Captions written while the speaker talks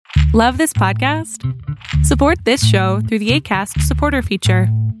Love this podcast? Support this show through the Acast supporter feature.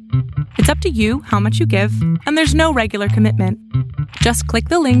 It's up to you how much you give, and there's no regular commitment. Just click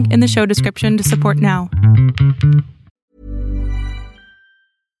the link in the show description to support now.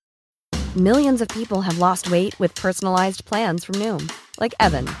 Millions of people have lost weight with personalized plans from Noom. Like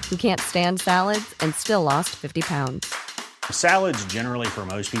Evan, who can't stand salads and still lost 50 pounds. Salads generally for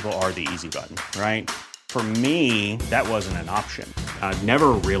most people are the easy button, right? For me, that wasn't an option. I never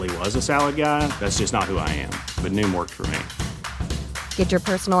really was a salad guy. That's just not who I am. But Noom worked for me. Get your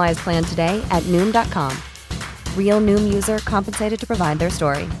personalized plan today at Noom.com. Real Noom user compensated to provide their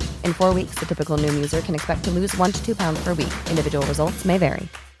story. In 4 weeks, the typical Noom user can expect to lose 1 to 2 pounds per week. Individual results may vary.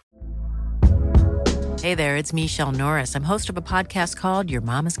 Hey there, it's Michelle Norris. I'm host of a podcast called Your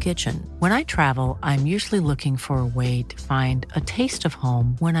Mama's Kitchen. When I travel, I'm usually looking for a way to find a taste of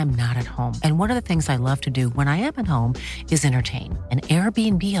home when I'm not at home. And one of the things I love to do when I am at home is entertain. And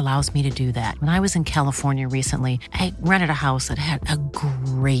Airbnb allows me to do that. When I was in California recently, I rented a house that had a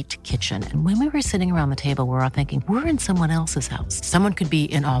great kitchen. And when we were sitting around the table, we were all thinking, we're in someone else's house. Someone could be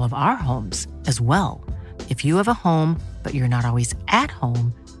in all of our homes as well. If you have a home, but you're not always at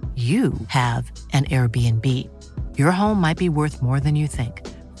home, you have an Airbnb. Your home might be worth more than you think.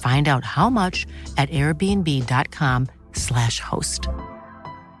 Find out how much at airbnb.com/host.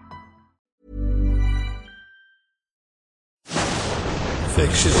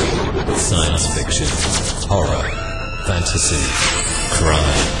 Fiction, science fiction, horror, fantasy,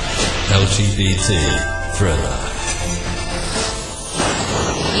 crime, LGBT, thriller.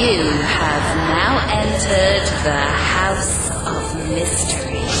 You have now entered the House of Mystery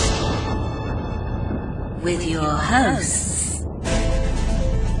with your hosts,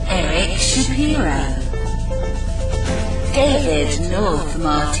 Eric Shapiro, David North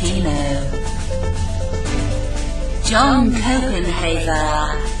Martino, John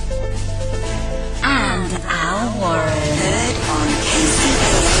Copenhaver, and Al Warren. Heard on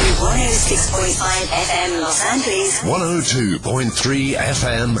KCAA 106.5 FM Los Angeles, 102.3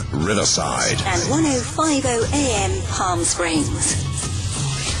 FM Riverside, and 105.0 AM Palm Springs.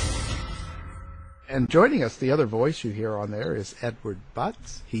 And joining us, the other voice you hear on there is Edward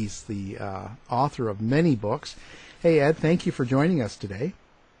Butts. He's the author of many books. Hey, Ed, thank you for joining us today.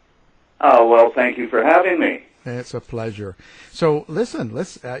 Oh, well, thank you for having me. It's a pleasure. So, listen,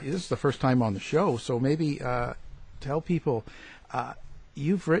 this is the first time on the show, so maybe tell people,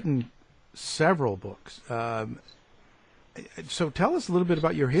 you've written several books. So tell us a little bit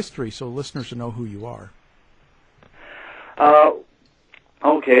about your history so listeners know who you are.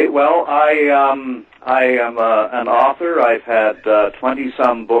 Okay, well, I am an author. I've had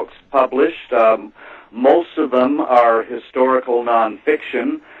 20-some books published. Most of them are historical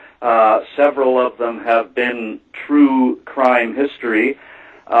nonfiction. Several of them have been true crime history.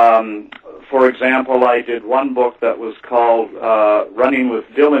 For example, I did one book that was called Running with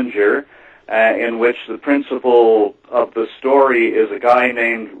Dillinger, in which the principal of the story is a guy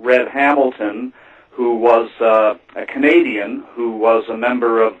named Red Hamilton, who was a Canadian who was a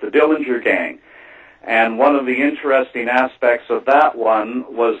member of the Dillinger Gang. And one of the interesting aspects of that one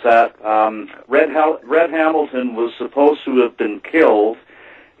was that Red Hamilton was supposed to have been killed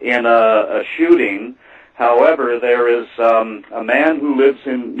in a shooting. However, there is a man who lives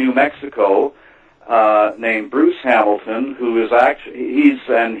in New Mexico named Bruce Hamilton, who is he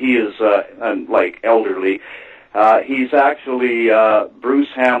is like elderly. He's actually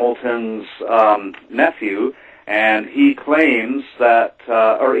Bruce Hamilton's nephew, and he claims that,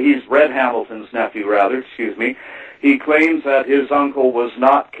 or he's Red Hamilton's nephew, rather, excuse me. He claims that his uncle was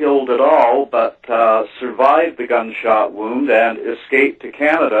not killed at all, but survived the gunshot wound and escaped to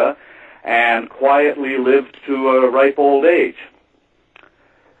Canada and quietly lived to a ripe old age.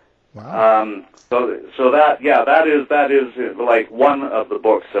 Wow. So that is like one of the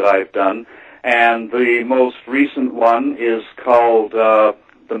books that I've done. And the most recent one is called The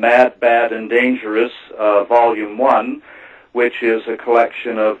Mad, Bad, and Dangerous, Volume 1, which is a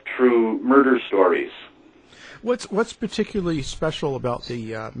collection of true murder stories. What's particularly special about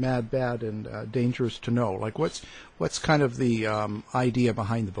the Mad, Bad, and Dangerous to Know? Like, what's kind of the idea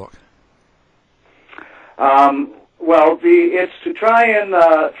behind the book? Well, it's to trying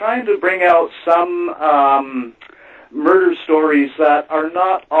to bring out some murder stories that are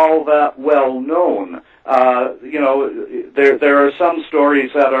not all that well known. There are some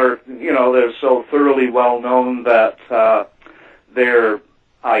stories that are, they're so thoroughly well known that they're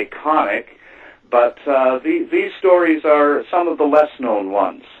iconic, but these stories are some of the less known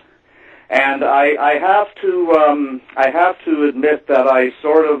ones. And I have to admit that I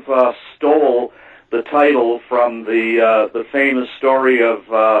sort of stole the title from the famous story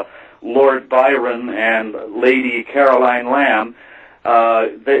of Lord Byron and Lady Caroline Lamb.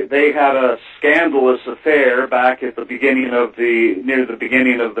 They had a scandalous affair back at the beginning of near the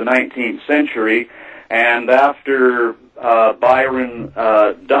beginning of the 19th century, and after Byron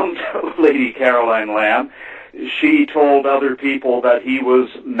dumped Lady Caroline Lamb, she told other people that he was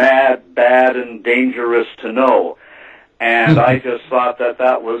mad, bad, and dangerous to know. And I just thought that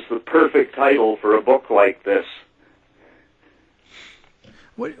that was the perfect title for a book like this.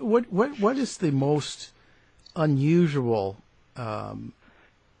 What is the most unusual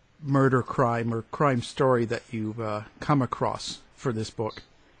murder crime or crime story that you've come across for this book?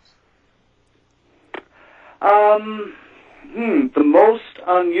 The most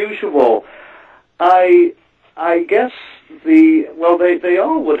unusual, I guess they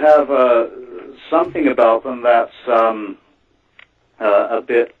all would have something about them that's a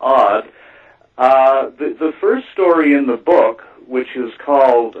bit odd. The first story in the book, which is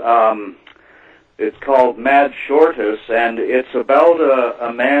called it's called Mad Shortus, and it's about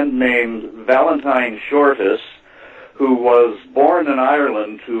a man named Valentine Shortus, who was born in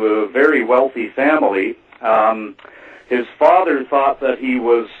Ireland to a very wealthy family. His father thought that he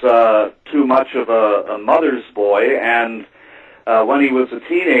was too much of a mother's boy, and when he was a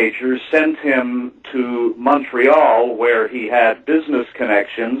teenager, sent him to Montreal, where he had business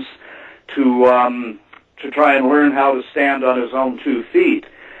connections, to try and learn how to stand on his own 2 feet.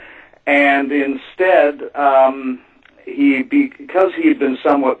 And instead, because he had been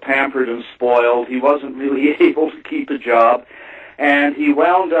somewhat pampered and spoiled, he wasn't really able to keep a job, and he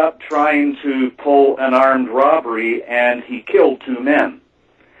wound up trying to pull an armed robbery, and he killed 2 men.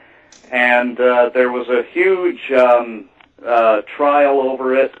 And there was a huge trial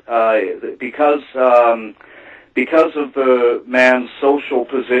over it because of the man's social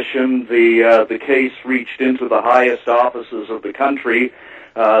position. The case reached into the highest offices of the country,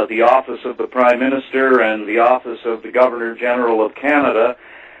 the office of the Prime Minister and the office of the Governor General of Canada.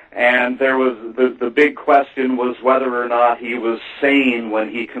 And there was the big question was whether or not he was sane when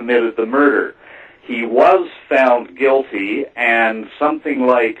he committed the murder. He was found guilty, and something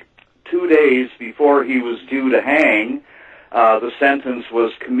like 2 days before he was due to hang, the sentence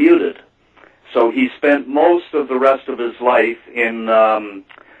was commuted. So he spent most of the rest of his life in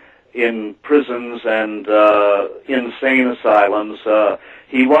prisons and insane asylums.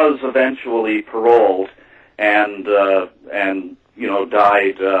 He was eventually paroled, and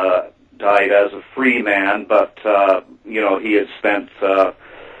died as a free man, but he had spent the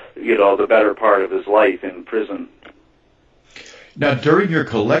better part of his life in prison. Now, during your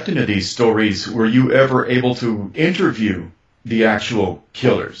collecting of these stories, were you ever able to interview the actual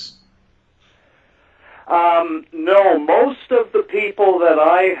killers? No, most of the people that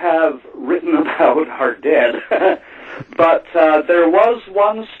I have written about are dead. But there was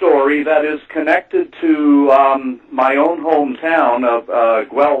one story that is connected to my own hometown of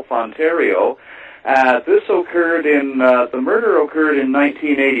Guelph, Ontario. This occurred the murder occurred in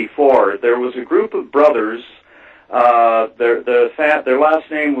 1984. There was a group of brothers. Their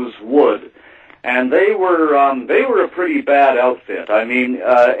last name was Wood, and they were a pretty bad outfit. I mean,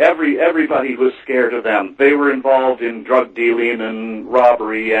 everybody was scared of them. They were involved in drug dealing and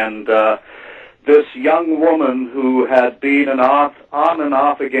robbery, and this young woman who had been an on and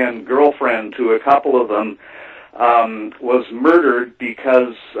off again girlfriend to a couple of them was murdered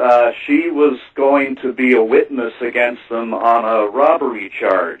because she was going to be a witness against them on a robbery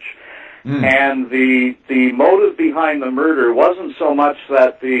charge. And the motive behind the murder wasn't so much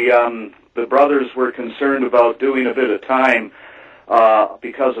that the brothers were concerned about doing a bit of time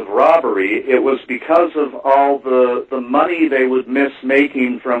because of robbery. It was because of all the money they would miss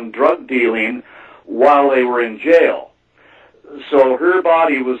making from drug dealing while they were in jail. So her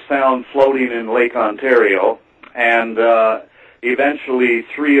body was found floating in Lake Ontario, and eventually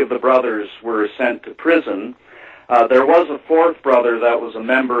 3 of the brothers were sent to prison. There was a 4th brother that was a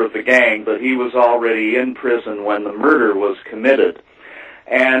member of the gang, but he was already in prison when the murder was committed.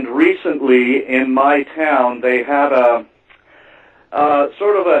 And recently, in my town, they had a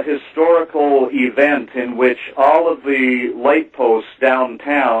sort of a historical event in which all of the light posts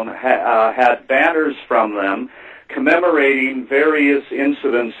downtown had banners from them commemorating various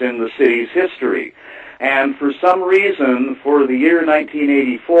incidents in the city's history. And for some reason, for the year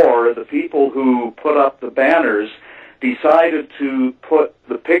 1984, the people who put up the banners decided to put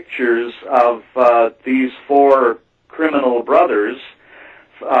the pictures of these 4 criminal brothers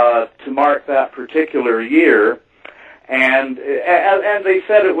to mark that particular year. And they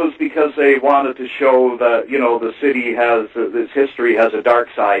said it was because they wanted to show that, the city has, this history has a dark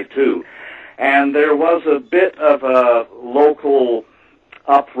side too. And there was a bit of a local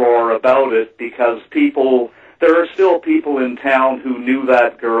uproar about it because there are still people in town who knew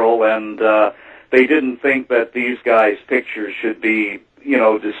that girl, and they didn't think that these guys' pictures should be,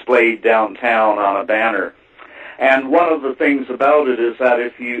 displayed downtown on a banner. And one of the things about it is that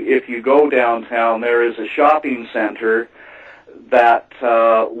if you go downtown, there is a shopping center that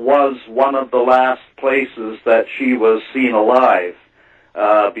was one of the last places that she was seen alive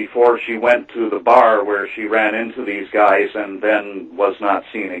before she went to the bar where she ran into these guys and then was not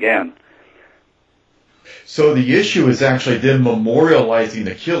seen again. So the issue is actually them memorializing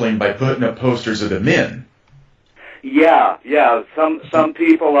the killing by putting up posters of the men. Yeah. Some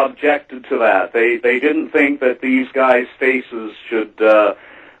people objected to that. They didn't think that these guys' faces should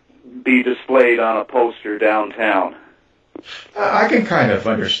be displayed on a poster downtown. I can kind of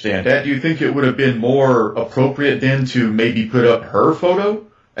understand that. Do you think it would have been more appropriate then to maybe put up her photo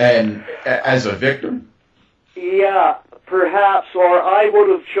and as a victim? Yeah, perhaps, or I would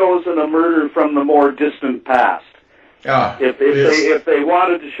have chosen a murder from the more distant past. If they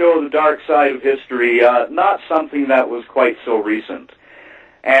wanted to show the dark side of history, not something that was quite so recent.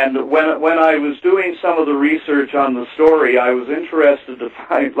 And when I was doing some of the research on the story, I was interested to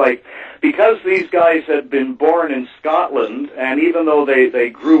find, because these guys had been born in Scotland, and even though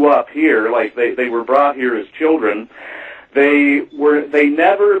they grew up here, they were brought here as children, they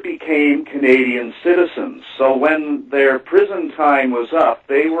never became Canadian citizens. So when their prison time was up,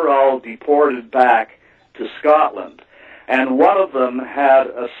 they were all deported back to Scotland. And one of them had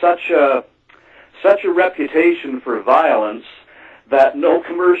such a reputation for violence that no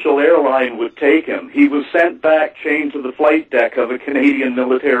commercial airline would take him. He was sent back chained to the flight deck of a Canadian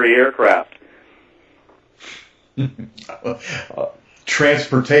military aircraft.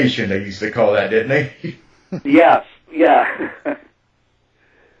 Transportation, they used to call that, didn't they? Yes, yeah.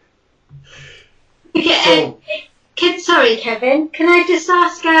 Okay, sorry, Kevin. Can I just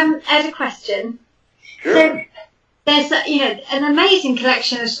ask Ed a question? Sure. So, there's an amazing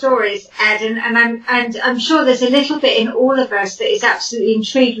collection of stories, Ed, and I'm sure there's a little bit in all of us that is absolutely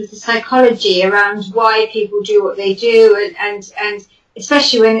intrigued with the psychology around why people do what they do, and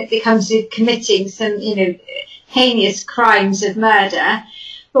especially when it comes to committing some heinous crimes of murder.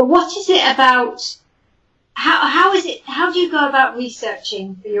 But what is it about? How do you go about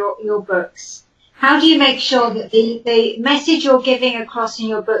researching for your books? How do you make sure that the message you're giving across in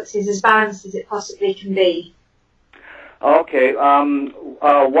your books is as balanced as it possibly can be? Okay,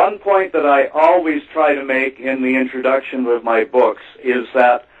 one point that I always try to make in the introduction of my books is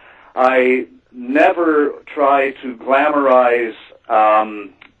that I never try to glamorize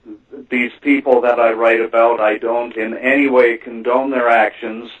these people that I write about. I don't in any way condone their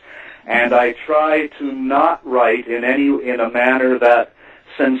actions, and I try to not write in a manner that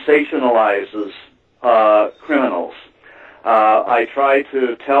sensationalizes criminals. I try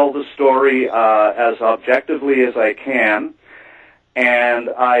to tell the story as objectively as I can, and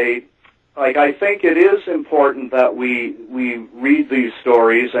I think it is important that we read these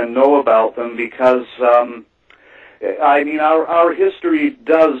stories and know about them because our history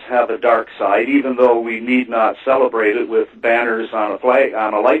does have a dark side, even though we need not celebrate it with banners on a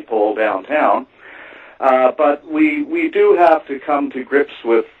light pole downtown. But we do have to come to grips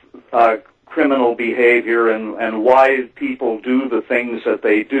with criminal behavior and why people do the things that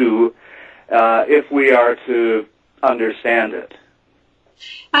they do if we are to understand it.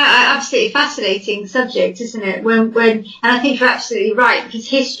 Absolutely fascinating subject, isn't it? And I think you're absolutely right, because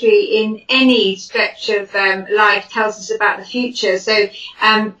history in any stretch of life tells us about the future. So,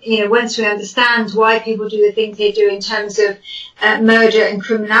 once we understand why people do the things they do in terms of murder and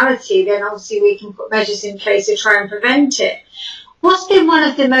criminality, then obviously we can put measures in place to try and prevent it. What's been one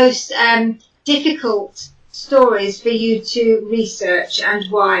of the most difficult stories for you to research, and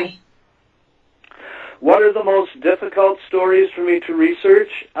why? What are the most difficult stories for me to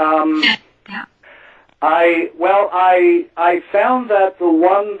research? I found that the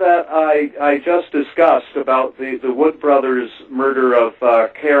one that I just discussed about the Wood brothers' murder of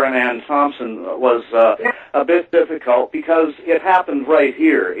Karen Ann Thompson was a bit difficult because it happened right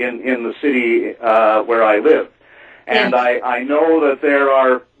here in the city where I live. And I know that there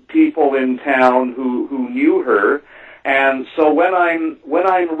are people in town who knew her, and so when I'm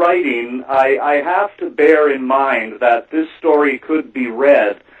writing, I have to bear in mind that this story could be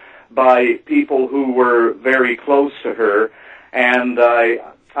read by people who were very close to her, and I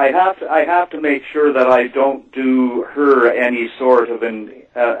have to make sure that I don't do her any sort of an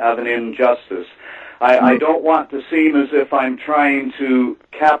injustice. I don't want to seem as if I'm trying to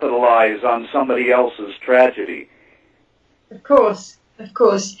capitalize on somebody else's tragedy. Of course. Of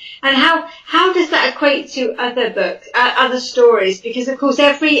course. And how does that equate to other books, other stories? Because of course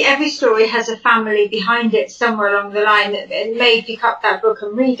every story has a family behind it somewhere along the line that may pick up that book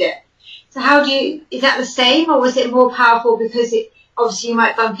and read it. So is that the same, or was it more powerful because obviously you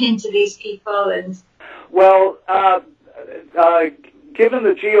might bump into these people and... Well, given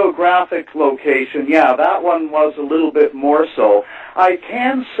the geographic location, yeah, that one was a little bit more so. I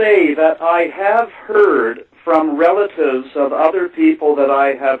can say that I have heard from relatives of other people that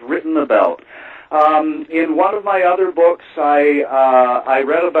I have written about. In one of my other books, I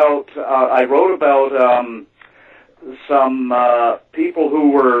wrote about some people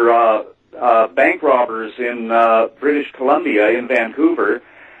who were bank robbers in British Columbia, in Vancouver,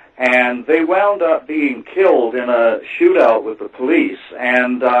 and they wound up being killed in a shootout with the police.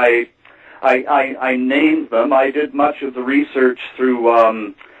 And I named them. I did much of the research through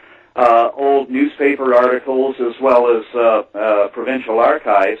old newspaper articles as well as provincial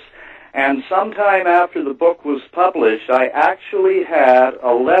archives. And sometime after the book was published, I actually had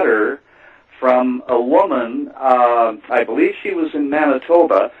a letter from a woman, I believe she was in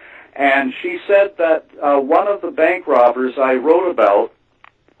Manitoba, and she said that one of the bank robbers I wrote about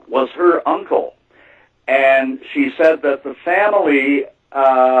was her uncle. And she said that the family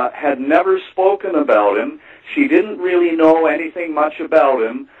had never spoken about him. She didn't really know anything much about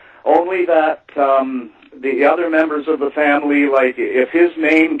him, only that the other members of the family, like if his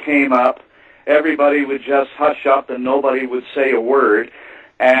name came up, everybody would just hush up and nobody would say a word.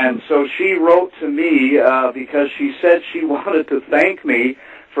 And so she wrote to me because she said she wanted to thank me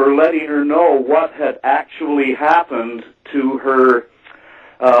for letting her know what had actually happened to her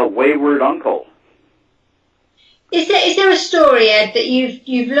wayward uncle. Is there a story, Ed, that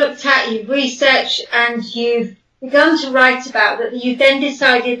you've looked at, you've researched, and you've begun to write about that you then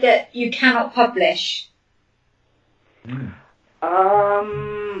decided that you cannot publish?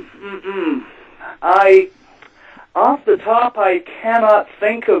 Off the top, I cannot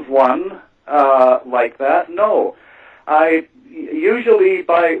think of one like that. No, I usually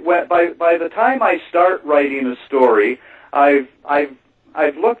by the time I start writing a story, I've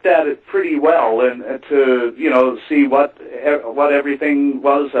looked at it pretty well and to see what everything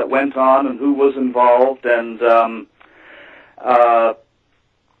was that went on and who was involved, and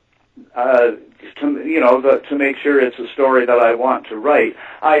to make sure it's a story that I want to write.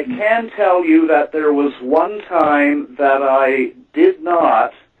 I can tell you that there was one time that I did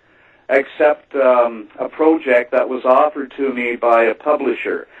not accept a project that was offered to me by a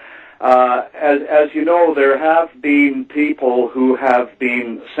publisher. As you know, there have been people who have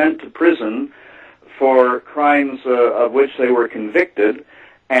been sent to prison for crimes of which they were convicted,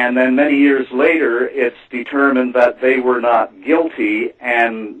 and then many years later it's determined that they were not guilty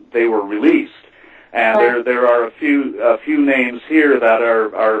and they were released. And there are a few names here that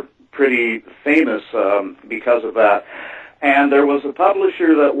are pretty famous because of that. And there was a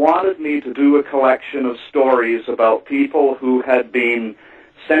publisher that wanted me to do a collection of stories about people who had been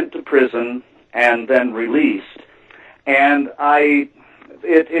sent to prison and then released. And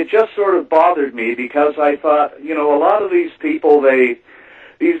it just sort of bothered me because I thought, a lot of these people,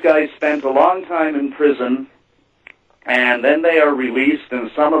 these guys spent a long time in prison, and then they are released, and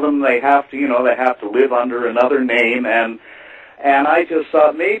some of them they have to live under another name, and I just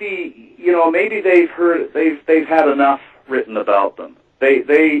thought maybe they've had enough written about them.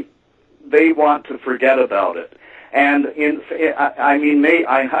 They want to forget about it. And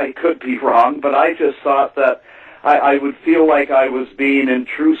I could be wrong, but I just thought that I would feel like I was being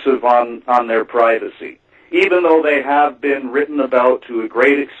intrusive on their privacy, even though they have been written about to a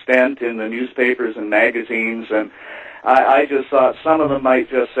great extent in the newspapers and magazines. And I just thought some of them might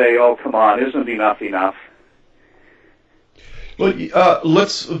just say, "Oh, come on, isn't enough enough?" Well,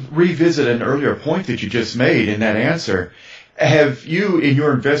 let's revisit an earlier point that you just made in that answer. Have you, in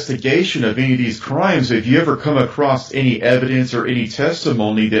your investigation of any of these crimes, have you ever come across any evidence or any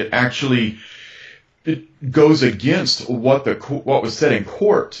testimony that actually goes against what was said in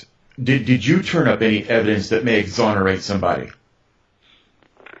court? Did you turn up any evidence that may exonerate somebody?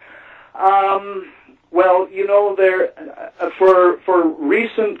 Well, there for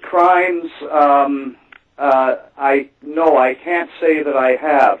recent crimes, I can't say that I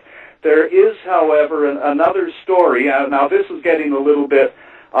have. There is, however, another story. Now, this is getting a little bit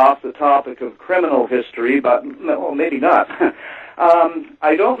off the topic of criminal history, but well, maybe not.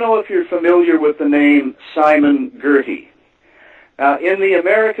 I don't know if you're familiar with the name Simon Girty. In the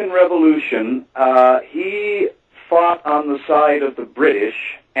American Revolution, he fought on the side of the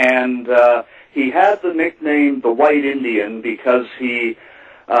British, and he had the nickname the White Indian because he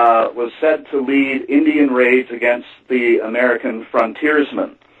was said to lead Indian raids against the American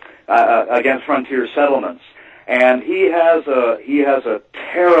frontiersmen, against frontier settlements. And he has a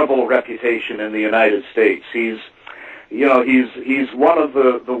terrible reputation in the United States. He's one of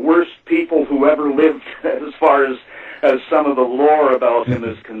the worst people who ever lived as far as some of the lore about him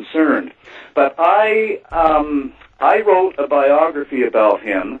is concerned. But I wrote a biography about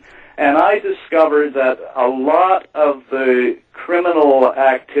him, and I discovered that a lot of the criminal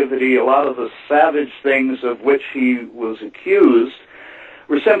activity, a lot of the savage things of which he was accused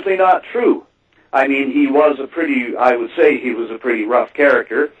were simply not true. I mean, I would say he was a pretty rough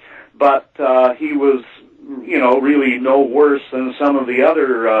character, but he was, really no worse than some of the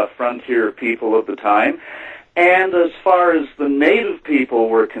other frontier people of the time. And as far as the native people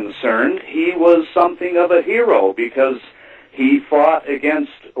were concerned, he was something of a hero because he fought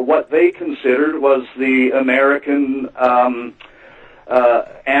against what they considered was the American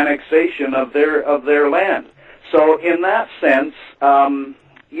annexation of their land. So in that sense,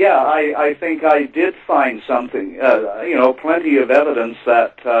 I think I did find something, plenty of evidence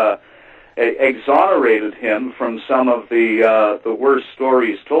that exonerated him from some of the worst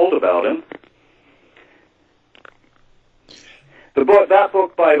stories told about him. That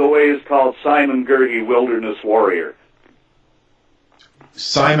book, by the way, is called Simon Girty, Wilderness Warrior.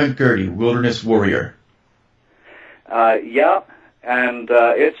 Simon Girty, Wilderness Warrior. And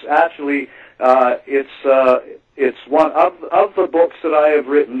it's actually it's one of the books that I have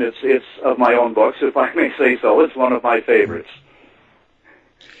written. It's of my own books, if I may say so. It's one of my favorites.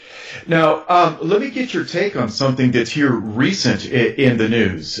 Now, let me get your take on something that's here recent in the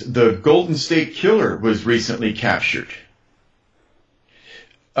news. The Golden State Killer was recently captured.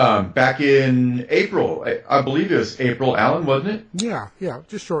 Back in April, I believe it was April, Alan, wasn't it? Yeah,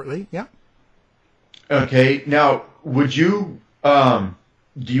 just shortly, yeah. Okay, now, would you, do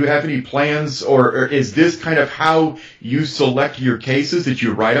you have any plans, or is this kind of how you select your cases that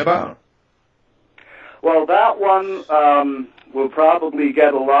you write about? Well, that one will probably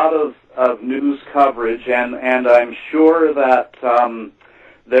get a lot of news coverage, and I'm sure that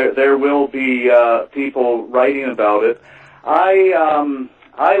there will be people writing about it.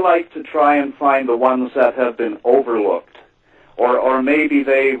 I like to try and find the ones that have been overlooked, or maybe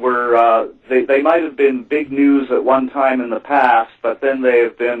they were they might have been big news at one time in the past, but then they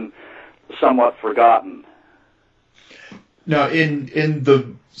have been somewhat forgotten. Now, in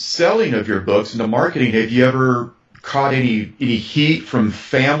the selling of your books and the marketing, have you ever caught any heat from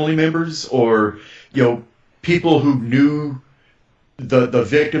family members or people who knew the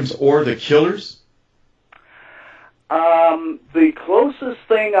victims or the killers? The closest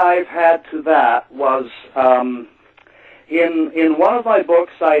thing I've had to that was in one of my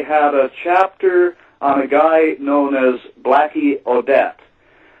books. I had a chapter on a guy known as Blackie Odette.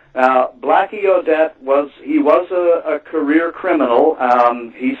 Now, Blackie Odette was a career criminal.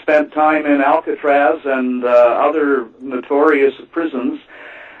 He spent time in Alcatraz and other notorious prisons,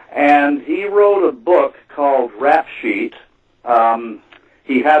 and he wrote a book called Rap Sheet.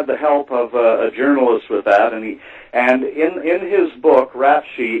 He had the help of a journalist with that, and in his book Rap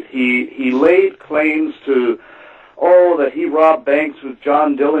Sheet, he laid claims to that he robbed banks with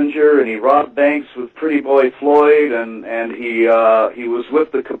John Dillinger, and he robbed banks with Pretty Boy Floyd, and he was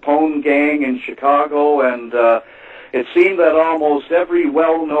with the Capone gang in Chicago, and it seemed that almost every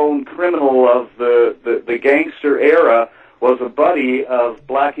well-known criminal of the gangster era was a buddy of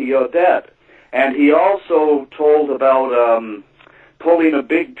Blackie Odette. And he also told about pulling a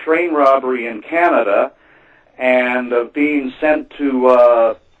big train robbery in Canada and being sent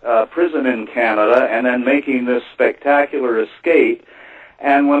to prison in Canada and then making this spectacular escape.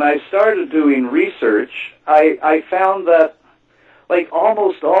 And when I started doing research, I found that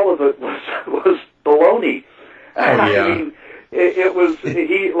almost all of it was baloney. Oh, yeah. I mean, it was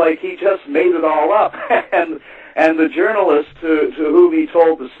he just made it all up, and the journalist to whom he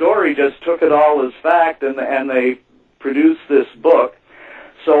told the story just took it all as fact, and they produced this book.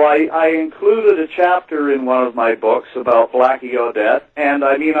 So I included a chapter in one of my books about Blackie Odette, and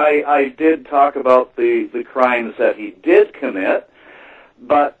I did talk about the crimes that he did commit,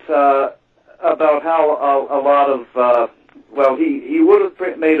 but about how a lot of he would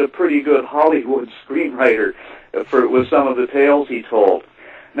have made a pretty good Hollywood screenwriter with some of the tales he told.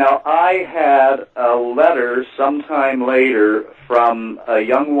 Now, I had a letter sometime later from a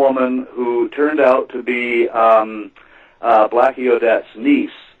young woman who turned out to be Blackie Odette's niece,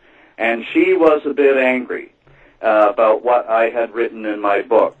 and she was a bit angry about what I had written in my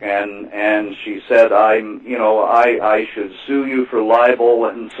book, and she said I should sue you for libel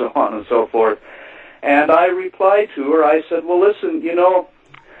and so on and so forth. And I replied to her, I said, well, listen,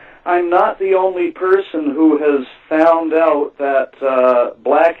 I'm not the only person who has found out that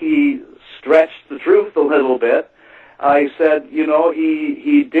Blackie stretched the truth a little bit. I said,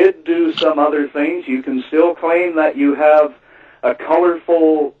 he did do some other things. You can still claim that you have a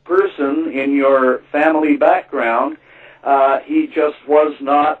colorful person in your family background. He just was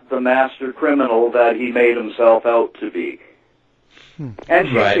not the master criminal that he made himself out to be. And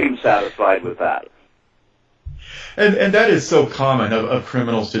she seemed satisfied with that. And that is so common of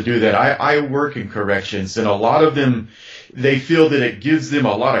criminals to do that. I work in corrections, and a lot of them, they feel that it gives them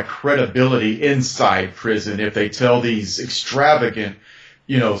a lot of credibility inside prison if they tell these extravagant,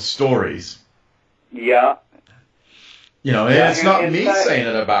 stories. Yeah. And it's not me saying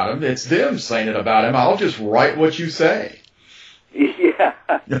it about him, it's them saying it about him. I'll just write what you say. Yeah.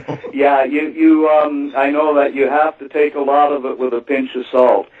 Yeah, you I know that you have to take a lot of it with a pinch of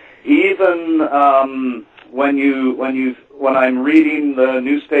salt. Even when I'm reading the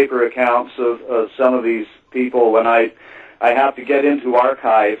newspaper accounts of some of these people, when I have to get into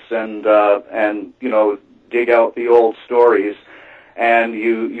archives and dig out the old stories, and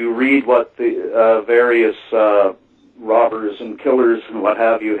you read what the various robbers and killers and what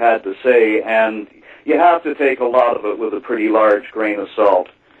have you had to say, and you have to take a lot of it with a pretty large grain of salt.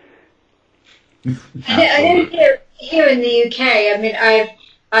 I know here in the UK, I mean,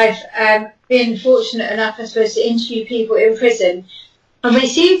 I've been fortunate enough, I suppose, to interview people in prison, and they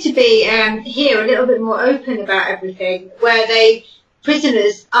seem to be here a little bit more open about everything, where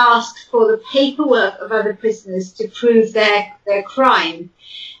prisoners ask for the paperwork of other prisoners to prove their crime.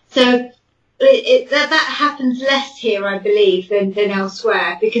 So that happens less here, I believe, than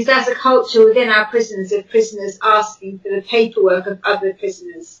elsewhere, because there's a culture within our prisons of prisoners asking for the paperwork of other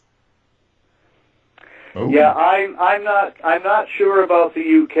prisoners. Oh. Yeah, I'm not sure about the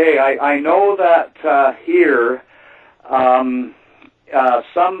UK. I know that here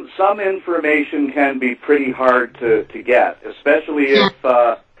some information can be pretty hard to get, especially if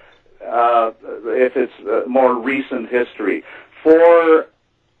it's more recent history. For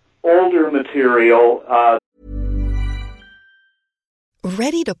older material.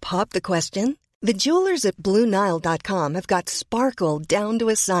 Ready to pop the question? The jewelers at BlueNile.com have got sparkle down to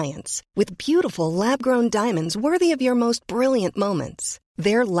a science with beautiful lab-grown diamonds worthy of your most brilliant moments.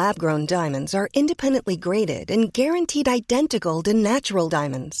 Their lab-grown diamonds are independently graded and guaranteed identical to natural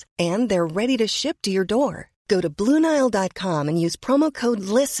diamonds, and they're ready to ship to your door. Go to BlueNile.com and use promo code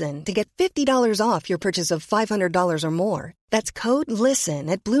LISTEN to get $50 off your purchase of $500 or more. That's code LISTEN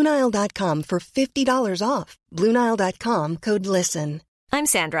at BlueNile.com for $50 off. BlueNile.com, code LISTEN. I'm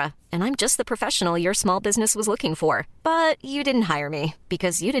Sandra, and I'm just the professional your small business was looking for. But you didn't hire me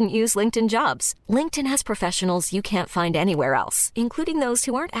because you didn't use LinkedIn Jobs. LinkedIn has professionals you can't find anywhere else, including those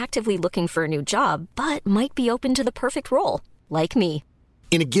who aren't actively looking for a new job, but might be open to the perfect role, like me.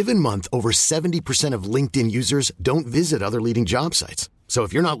 In a given month, over 70% of LinkedIn users don't visit other leading job sites. So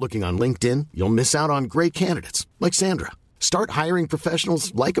if you're not looking on LinkedIn, you'll miss out on great candidates like Sandra. Start hiring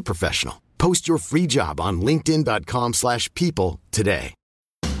professionals like a professional. Post your free job on linkedin.com/people today.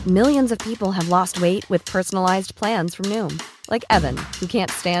 Millions of people have lost weight with personalized plans from Noom. Like Evan, who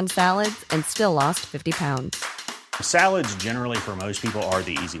can't stand salads and still lost 50 pounds. Salads generally for most people are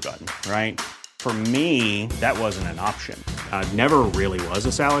the easy button, right? For me, that wasn't an option. I never really was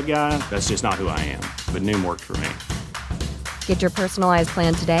a salad guy. That's just not who I am. But Noom worked for me. Get your personalized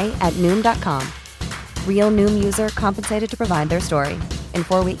plan today at Noom.com. Real Noom user compensated to provide their story. In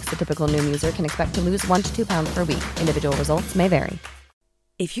 4 weeks, the typical Noom user can expect to lose 1 to 2 pounds per week. Individual results may vary.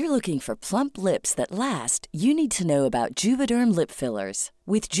 If you're looking for plump lips that last, you need to know about Juvederm lip fillers.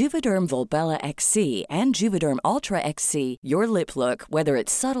 With Juvederm Volbella XC and Juvederm Ultra XC, your lip look, whether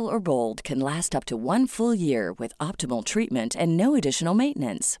it's subtle or bold, can last up to 1 full year with optimal treatment and no additional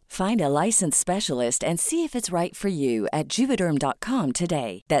maintenance. Find a licensed specialist and see if it's right for you at Juvederm.com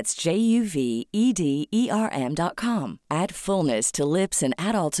today. That's JUVEDERM.com. Add fullness to lips in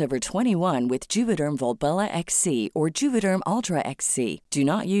adults over 21 with Juvederm Volbella XC or Juvederm Ultra XC. Do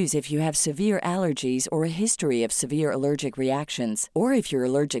not use if you have severe allergies or a history of severe allergic reactions, or if you're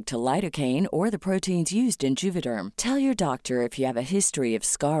allergic to lidocaine or the proteins used in Juvederm. Tell your doctor if you have a history of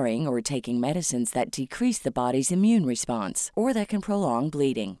scarring or taking medicines that decrease the body's immune response or that can prolong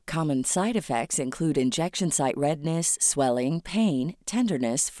bleeding. Common side effects include injection site redness, swelling, pain,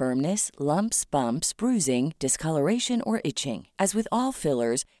 tenderness, firmness, lumps, bumps, bruising, discoloration, or itching. As with all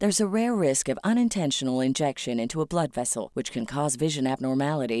fillers, there's a rare risk of unintentional injection into a blood vessel, which can cause vision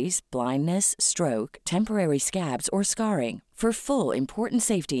abnormalities, blindness, stroke, temporary scabs, or scarring. For full important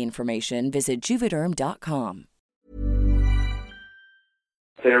safety information, visit Juvederm.com.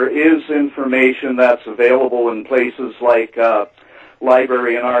 There is information that's available in places like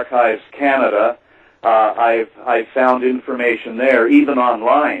Library and Archives Canada. I've found information there, even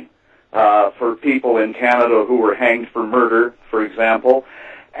online, for people in Canada who were hanged for murder, for example.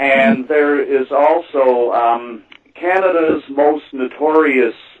 And there is also Canada's most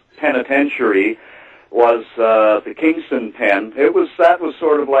notorious penitentiary was the Kingston Pen. That was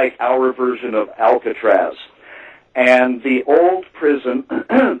sort of like our version of Alcatraz. And the old prison,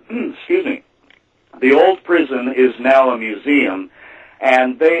 excuse me, the old prison is now a museum,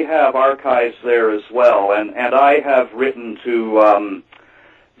 and they have archives there as well. And I have written to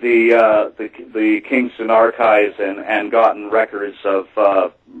the Kingston Archives and gotten records of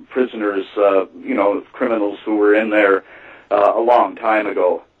prisoners, criminals who were in there a long time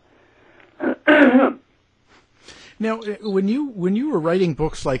ago. Now, when you were writing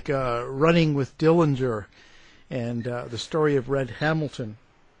books like Running with Dillinger and The Story of Red Hamilton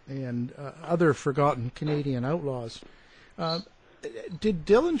and other forgotten Canadian outlaws, did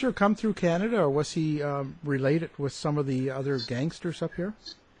Dillinger come through Canada, or was he related with some of the other gangsters up here?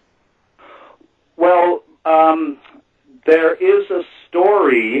 Well, there is a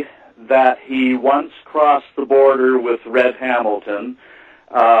story that he once crossed the border with Red Hamilton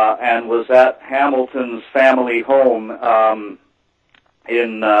and was at Hamilton's family home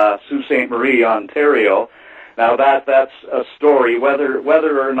in Sault Ste. Marie, Ontario. Now that's a story.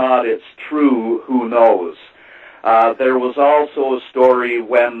 Whether or not it's true, who knows? There was also a story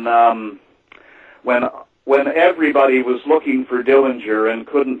when everybody was looking for Dillinger and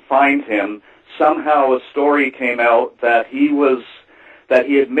couldn't find him. Somehow a story came out that he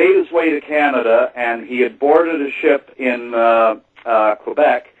had made his way to Canada and he had boarded a ship in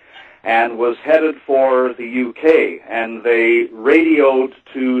Quebec and was headed for the UK, and they radioed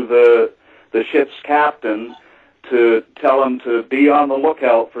to the ship's captain to tell him to be on the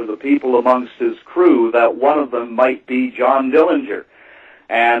lookout for the people amongst his crew, that one of them might be John Dillinger.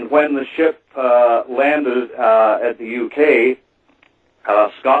 And when the ship landed at the UK,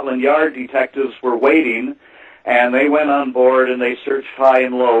 Scotland Yard detectives were waiting, and they went on board and they searched high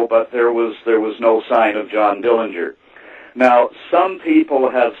and low, but there was no sign of John Dillinger. Now, some people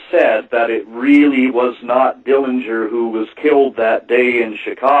have said that it really was not Dillinger who was killed that day in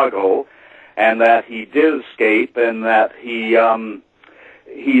Chicago, and that he did escape, and that he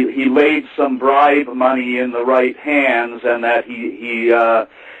laid some bribe money in the right hands, and that he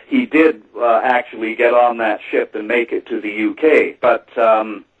did actually get on that ship and make it to the UK. But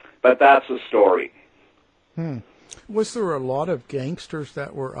that's a story. Was there a lot of gangsters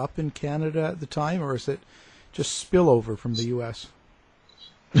that were up in Canada at the time, or is it just spillover from the U.S.?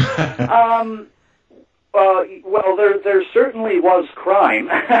 Well, there certainly was crime.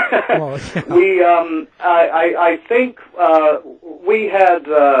 Well, yeah. I think we had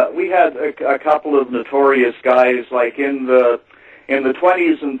a couple of notorious guys. Like in the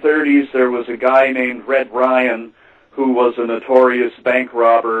 20s and 30s, there was a guy named Red Ryan who was a notorious bank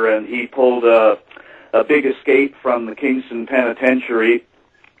robber, and he pulled a big escape from the Kingston Penitentiary,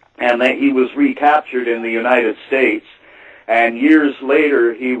 and that he was recaptured in the United States. And years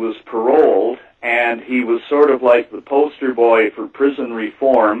later, he was paroled, and he was sort of like the poster boy for prison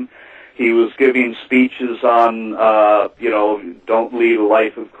reform. He was giving speeches on, don't lead a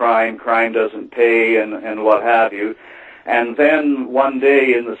life of crime, crime doesn't pay, and what have you. And then one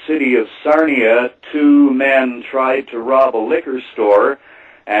day in the city of Sarnia, two men tried to rob a liquor store,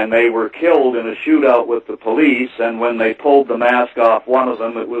 and they were killed in a shootout with the police, and when they pulled the mask off one of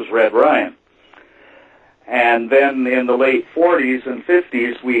them, it was Red Ryan. And then in the late 40s and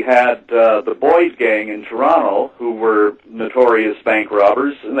 50s, we had the Boyd Gang in Toronto, who were notorious bank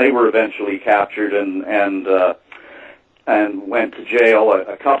robbers, and they were eventually captured and went to jail.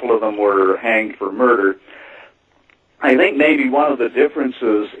 A couple of them were hanged for murder. I think maybe one of the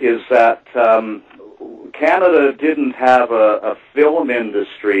differences is that Canada didn't have a film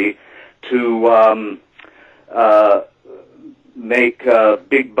industry to make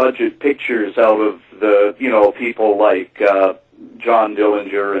big budget pictures out of the people like John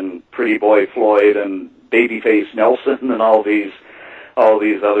Dillinger and Pretty Boy Floyd and Babyface Nelson and all these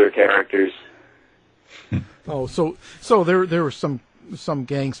other characters. Oh, so there were some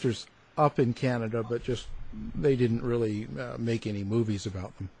gangsters up in Canada, but just they didn't really make any movies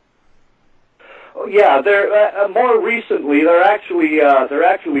about them. Oh, yeah, there more recently there actually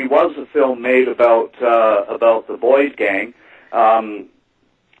was a film made about the Boyd Gang.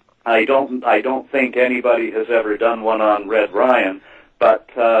 I don't think anybody has ever done one on Red Ryan, but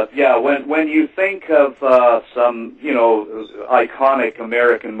when you think of some iconic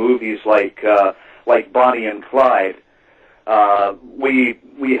American movies like Bonnie and Clyde,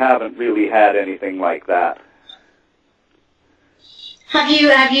 we haven't really had anything like that. Have you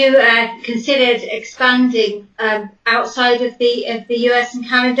considered expanding outside of the US and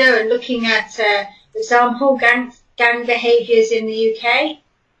Canada and looking at, for example, gang behaviours in the UK?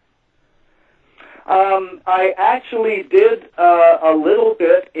 I actually did a little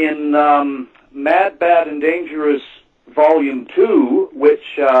bit in Mad, Bad, and Dangerous Volume 2,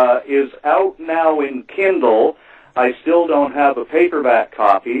 which is out now in Kindle. I still don't have a paperback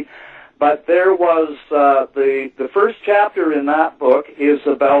copy. But there was the first chapter in that book is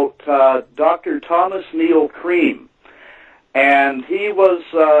about Dr. Thomas Neal Cream, and he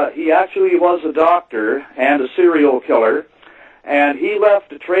actually was a doctor and a serial killer, and he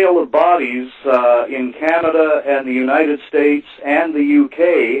left a trail of bodies in Canada and the United States and the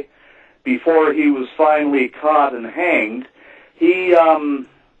UK before he was finally caught and hanged. His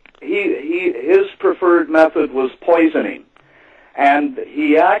preferred method was poisoning. And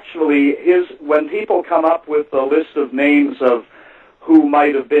he actually, when people come up with a list of names of who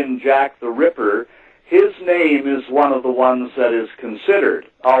might have been Jack the Ripper, his name is one of the ones that is considered,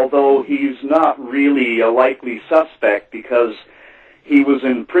 although he's not really a likely suspect because he was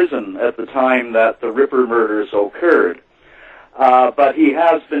in prison at the time that the Ripper murders occurred. But he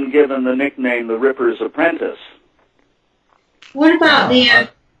has been given the nickname the Ripper's Apprentice. What about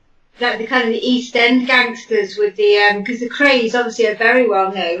the kind of the East End gangsters with the because the Krays obviously are very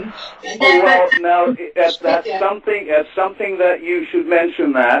well known. That's something that you should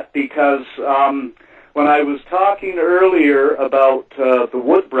mention that, because when I was talking earlier about the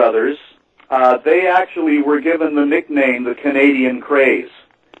Wood Brothers, they actually were given the nickname the Canadian Krays.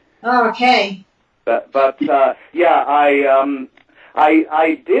 Oh, okay. But yeah,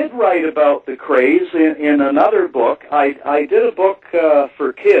 I did write about the Krays in another book. I did a book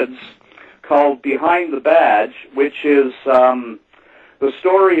for kids called Behind the Badge, which is the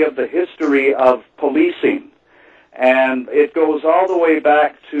story of the history of policing. And it goes all the way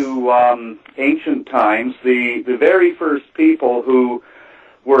back to ancient times. The very first people who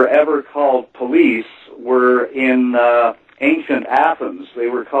were ever called police were in ancient Athens. They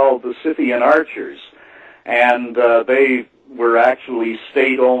were called the Scythian archers. And they were actually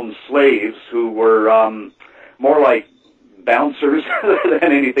state-owned slaves who were more like bouncers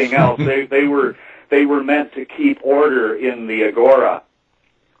than anything else. They were meant to keep order in the agora,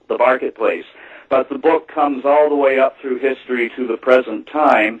 the marketplace. But the book comes all the way up through history to the present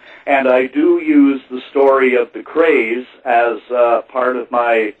time, and I do use the story of the Krays as part of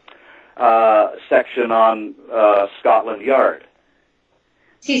my section on Scotland Yard.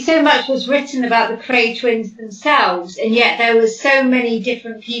 See, so much was written about the Kray twins themselves, and yet there were so many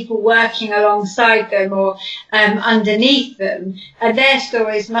different people working alongside them or underneath them, and their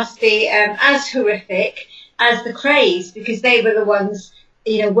stories must be as horrific as the Krays, because they were the ones,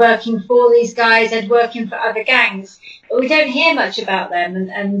 working for these guys and working for other gangs. But we don't hear much about them,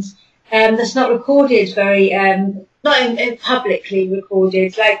 and that's not recorded very, not publicly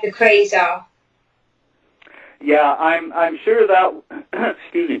recorded like the Krays are. Yeah, I'm sure that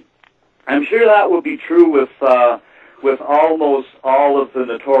excuse me. I'm sure that will be true with almost all of the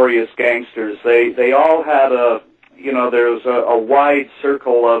notorious gangsters. They all had there was a wide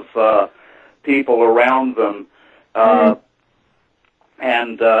circle of people around them,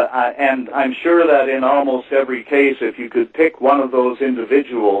 and I'm sure that in almost every case, if you could pick one of those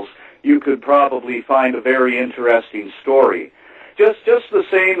individuals, you could probably find a very interesting story. Just the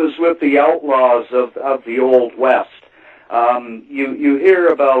same as with the outlaws of the Old West.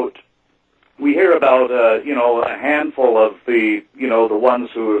 We hear about a handful of the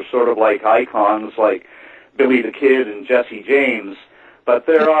ones who are sort of like icons, like Billy the Kid and Jesse James, but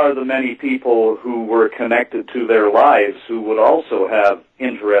there are the many people who were connected to their lives who would also have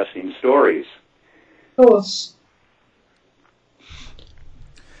interesting stories. Of course.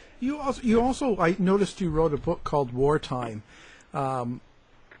 You also, I noticed you wrote a book called Wartime. Tell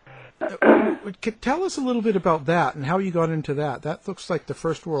us a little bit about that and how you got into that. That looks like the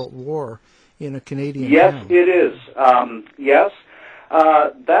First World War in a Canadian town. Yes, it is. Yes.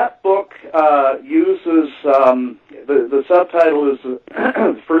 That book uses, the subtitle is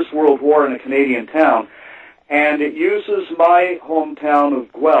The First World War in a Canadian Town, and it uses my hometown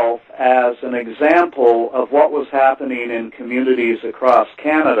of Guelph as an example of what was happening in communities across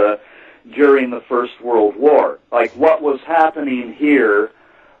Canada during the First World War. Like, what was happening here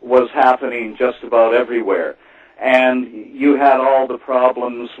was happening just about everywhere. And you had all the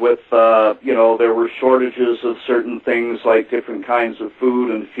problems with, there were shortages of certain things like different kinds of food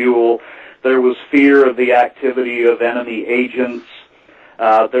and fuel. There was fear of the activity of enemy agents.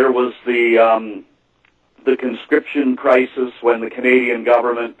 There was the conscription crisis when the Canadian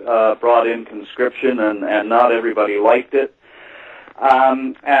government brought in conscription, and not everybody liked it.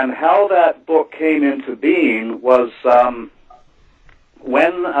 And how that book came into being was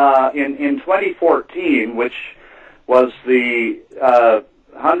when in 2014, which was the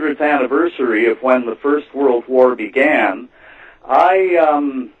 100th anniversary of when the First World War began,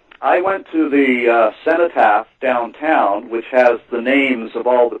 I went to the cenotaph downtown, which has the names of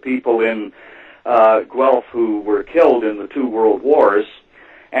all the people in Guelph who were killed in the two world wars,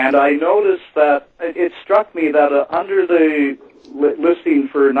 and I noticed that it struck me that under the listing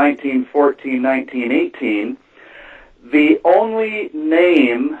for 1914, 1918, the only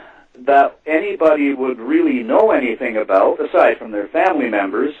name that anybody would really know anything about, aside from their family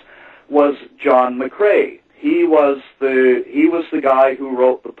members, was John McCrae. He was the guy who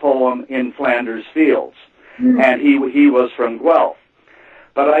wrote the poem In Flanders Fields, and he was from Guelph.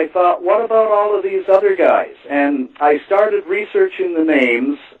 But I thought, what about all of these other guys? And I started researching the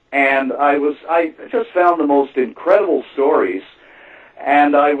names, and I just found the most incredible stories,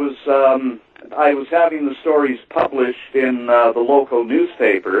 and I was having the stories published in the local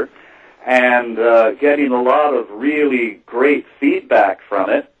newspaper, and getting a lot of really great feedback from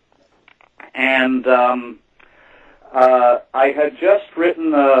it. And I had just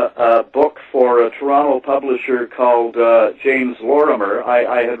written a book for a Toronto publisher called James Lorimer.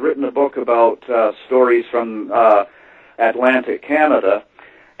 I had written a book about stories from Atlantic Canada,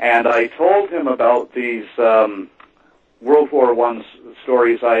 and I told him about these World War I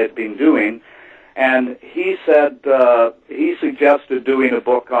stories I had been doing, and he said he suggested doing a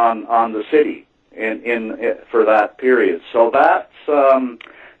book on the city in for that period. So that's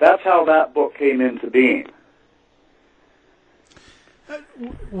how that book came into being.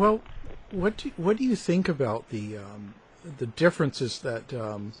 Well, what do you think about the differences that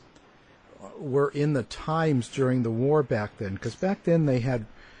were in the times during the war back then? Because back then they had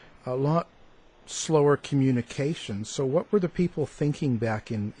a lot slower communication. So what were the people thinking back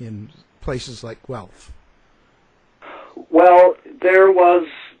in places like Guelph? Well, there was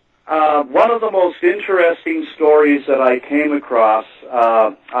one of the most interesting stories that I came across.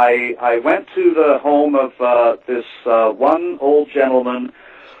 I went to the home of this one old gentleman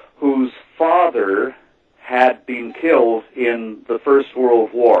whose father had been killed in the First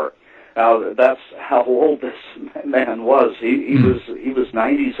World War. Now, that's how old this man was. He was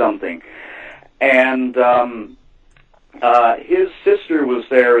 90-something. And his sister was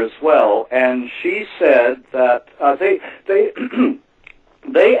there as well, and she said that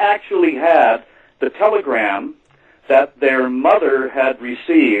they actually had the telegram that their mother had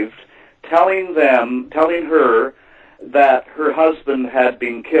received telling her that her husband had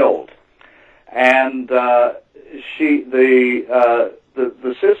been killed. And the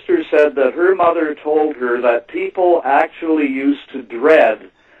sister said that her mother told her that people actually used to dread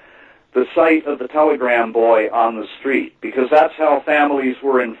the sight of the telegram boy on the street, because that's how families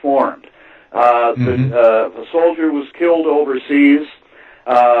were informed. The soldier was killed overseas.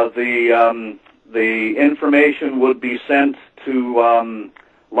 The information would be sent to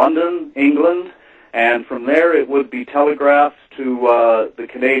London, England, and from there it would be telegraphed to the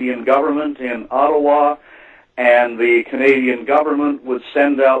Canadian government in Ottawa, and the Canadian government would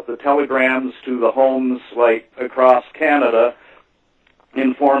send out the telegrams to the homes like across Canada,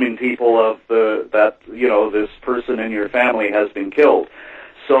 informing people of that this person in your family has been killed.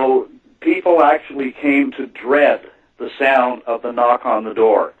 So people actually came to dread the sound of the knock on the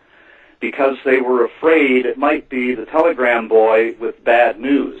door, because they were afraid it might be the telegram boy with bad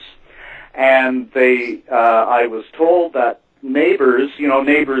news. And I was told that neighbors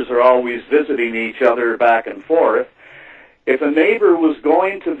are always visiting each other back and forth. If a neighbor was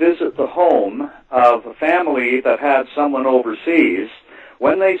going to visit the home of a family that had someone overseas,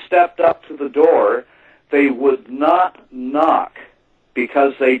 when they stepped up to the door, they would not knock,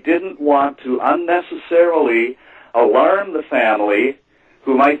 because they didn't want to unnecessarily alarm the family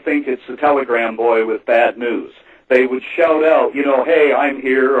who might think it's the telegram boy with bad news. They would shout out, hey, I'm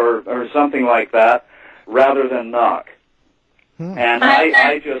here, or something like that, rather than knock. And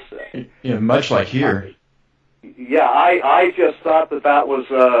I just... Yeah, much like here. Yeah, I just thought that was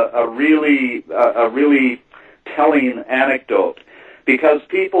a really telling anecdote, because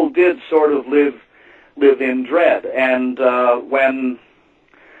people did sort of live in dread, and when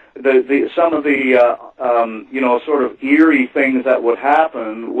some of the sort of eerie things that would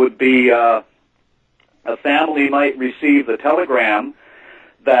happen would be a family might receive the telegram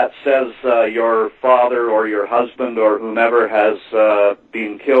that says your father or your husband or whomever has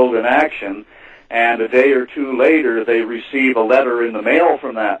been killed in action, and a day or two later they receive a letter in the mail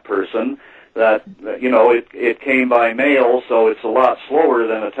from that person that, it came by mail, so it's a lot slower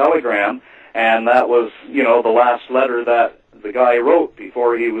than a telegram, and that was, the last letter that the guy wrote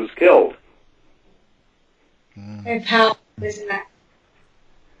before he was killed. Very powerful, isn't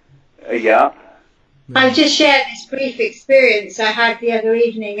it? Yeah. I'll just share this brief experience I had the other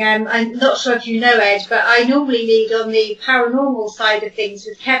evening. I'm not sure if you know, Ed, but I normally lead on the paranormal side of things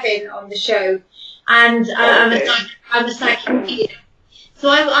with Kevin on the show, and I'm a psychic medium. So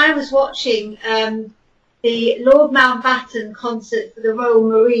I was watching the Lord Mountbatten concert for the Royal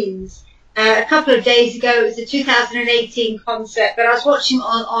Marines a couple of days ago. It was a 2018 concert, but I was watching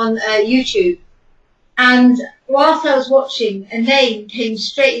on YouTube. And whilst I was watching, a name came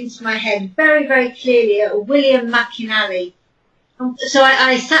straight into my head very, very clearly, William McInally. So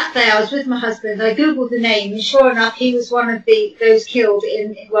I sat there, I was with my husband, I Googled the name, and sure enough, he was one of those killed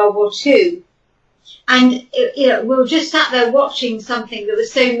in World War II. And, we were just sat there watching something that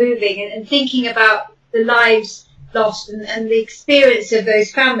was so moving and thinking about the lives lost and the experience of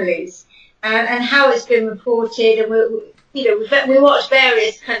those families and how it's been reported. And we watched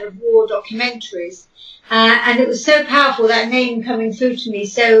various kind of war documentaries. And it was so powerful, that name coming through to me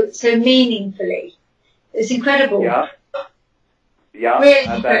so meaningfully. It's incredible. Yeah. Really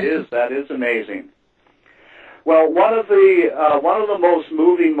incredible. That is amazing. Well, one of the most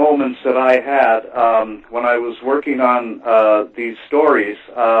moving moments that I had when I was working on these stories,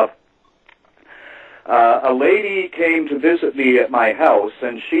 a lady came to visit me at my house,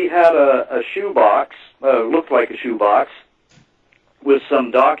 and she had a shoebox, looked like a shoebox, with some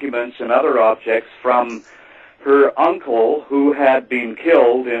documents and other objects from her uncle who had been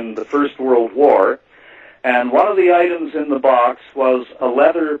killed in the First World War. And one of the items in the box was a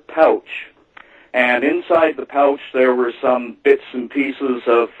leather pouch. And inside the pouch there were some bits and pieces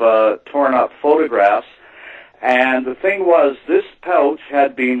of torn up photographs. And the thing was, this pouch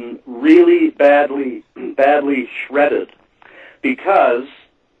had been really badly shredded because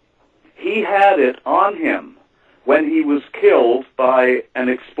he had it on him when he was killed by an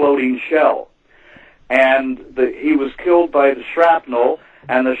exploding shell. And he was killed by the shrapnel,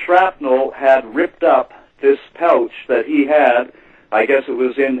 and the shrapnel had ripped up this pouch that he had. I guess it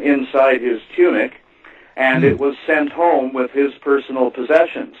was inside his tunic, and it was sent home with his personal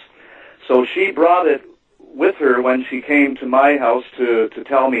possessions. So she brought it with her when she came to my house to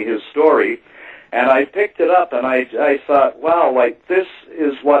tell me his story, and I picked it up, and I thought, wow, like, this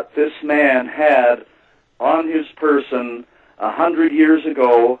is what this man had on his person 100 years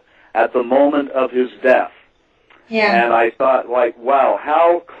ago at the moment of his death. Yeah. And I thought, like, wow,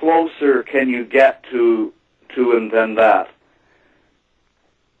 how closer can you get to him than that?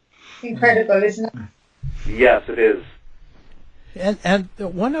 Incredible, isn't it? Yes, it is. And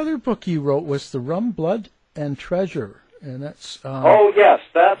one other book you wrote was The Rum, Blood, and Treasure, and that's... Oh, yes,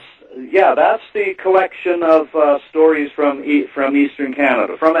 that's the collection of stories from Eastern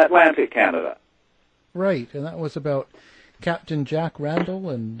Canada, from Atlantic Canada. Right, and that was about Captain Jack Randall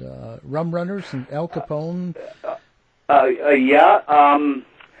and rum runners and Al Capone.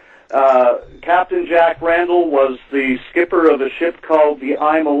 Captain Jack Randall was the skipper of a ship called the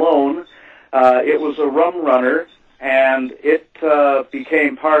I'm Alone. It was a rum runner, and it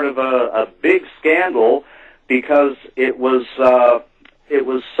became part of a big scandal because it was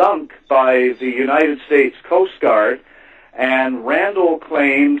sunk by the United States Coast Guard, and Randall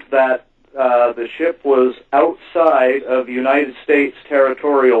claimed that the ship was outside of United States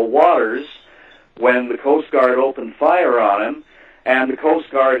territorial waters when the Coast Guard opened fire on him, and the Coast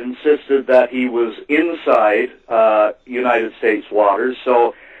Guard insisted that he was inside United States waters.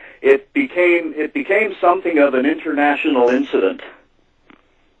 So it became something of an international incident.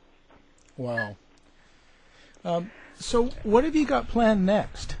 Wow. So what have you got planned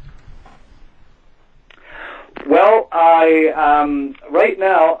next? Well, right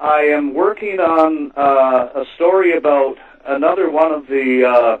now I am working on a story about another one of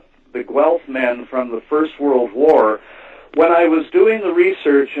the Guelph men from the First World War. When I was doing the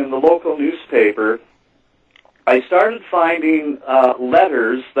research in the local newspaper, I started finding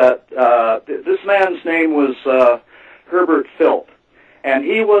letters that this man's name was Herbert Philp, and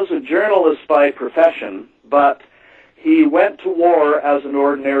he was a journalist by profession, but he went to war as an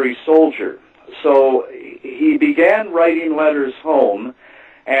ordinary soldier. So he began writing letters home,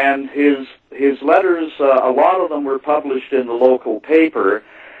 and his letters, a lot of them were published in the local paper,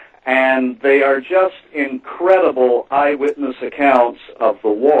 and they are just incredible eyewitness accounts of the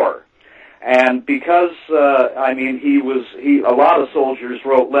war. And because, a lot of soldiers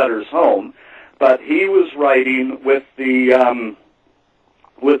wrote letters home, but he was writing with the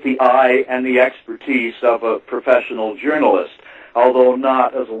eye and the expertise of a professional journalist, although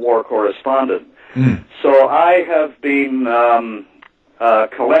not as a war correspondent. So I have been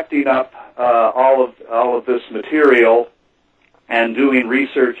collecting up all of this material and doing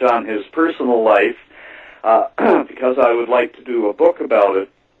research on his personal life, because I would like to do a book about it.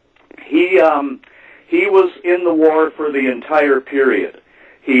 He was in the war for the entire period.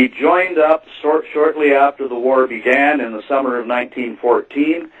 He joined up shortly after the war began in the summer of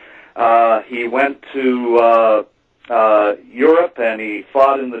 1914. He went to Europe and he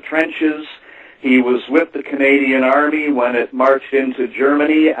fought in the trenches. He was with the Canadian Army when it marched into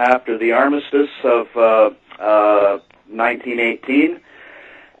Germany after the armistice of 1918.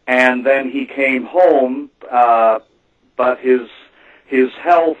 And then he came home, but his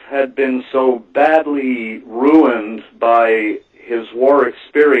health had been so badly ruined by his war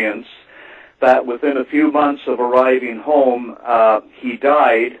experience that within a few months of arriving home, he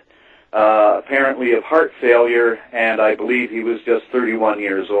died, apparently of heart failure, and I believe he was just 31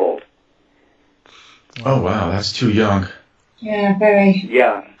 years old. Oh, wow, that's too young. Yeah, very.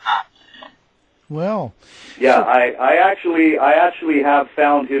 Yeah. Well. Yeah, I actually have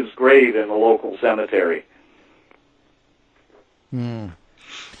found his grave in the local cemetery.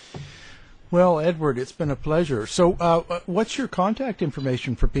 Well, Edward, it's been a pleasure. So, what's your contact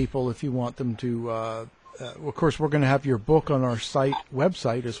information for people if you want them to? Of course, we're going to have your book on our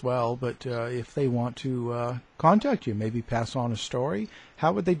website as well. But if they want to contact you, maybe pass on a story,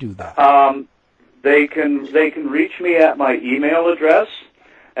 how would they do that? They can reach me at my email address.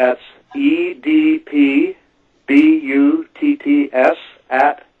 That's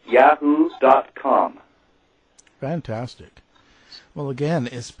edpbutts@yahoo.com. Fantastic. Well, again,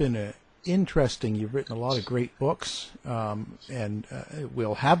 it's been interesting. You've written a lot of great books, and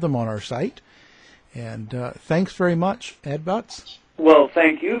we'll have them on our site. And thanks very much, Ed Butts. Well,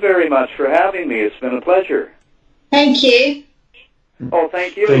 thank you very much for having me. It's been a pleasure. Thank you. Oh,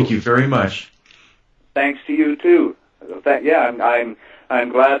 thank you. Thank you very much. Thanks to you too. I'm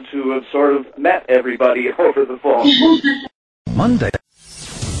glad to have sort of met everybody over the phone. Monday.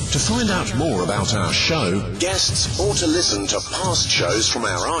 To find out more about our show, guests, or to listen to past shows from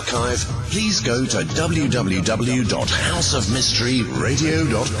our archive, please go to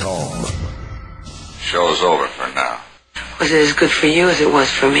www.houseofmysteryradio.com. Show's over for now. Was it as good for you as it was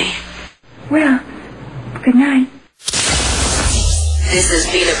for me? Well, good night. This has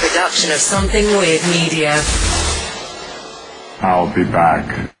been a production of Something Weird Media. I'll be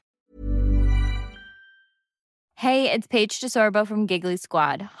back. Hey, it's Paige DeSorbo from Giggly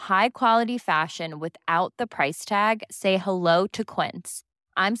Squad. High quality fashion without the price tag. Say hello to Quince.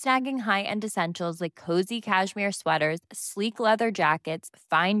 I'm snagging high-end essentials like cozy cashmere sweaters, sleek leather jackets,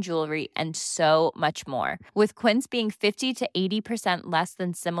 fine jewelry, and so much more. With Quince being 50 to 80% less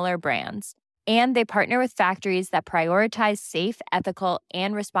than similar brands. And they partner with factories that prioritize safe, ethical,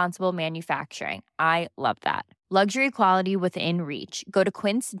 and responsible manufacturing. I love that. Luxury quality within reach. Go to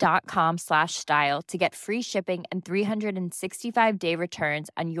quince.com/style to get free shipping and 365-day returns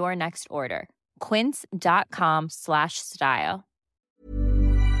on your next order. Quince.com/style.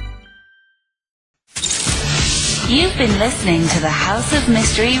 You've been listening to the House of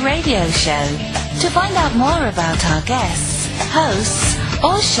Mystery radio show. To find out more about our guests, hosts,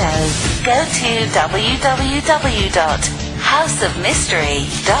 or shows, go to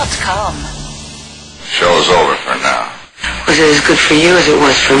www.houseofmystery.com. Show's over for now. Was it as good for you as it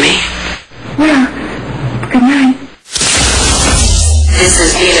was for me? Well, good night. This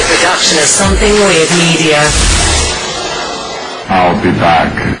has been a production of Something Weird Media. I'll be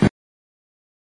back.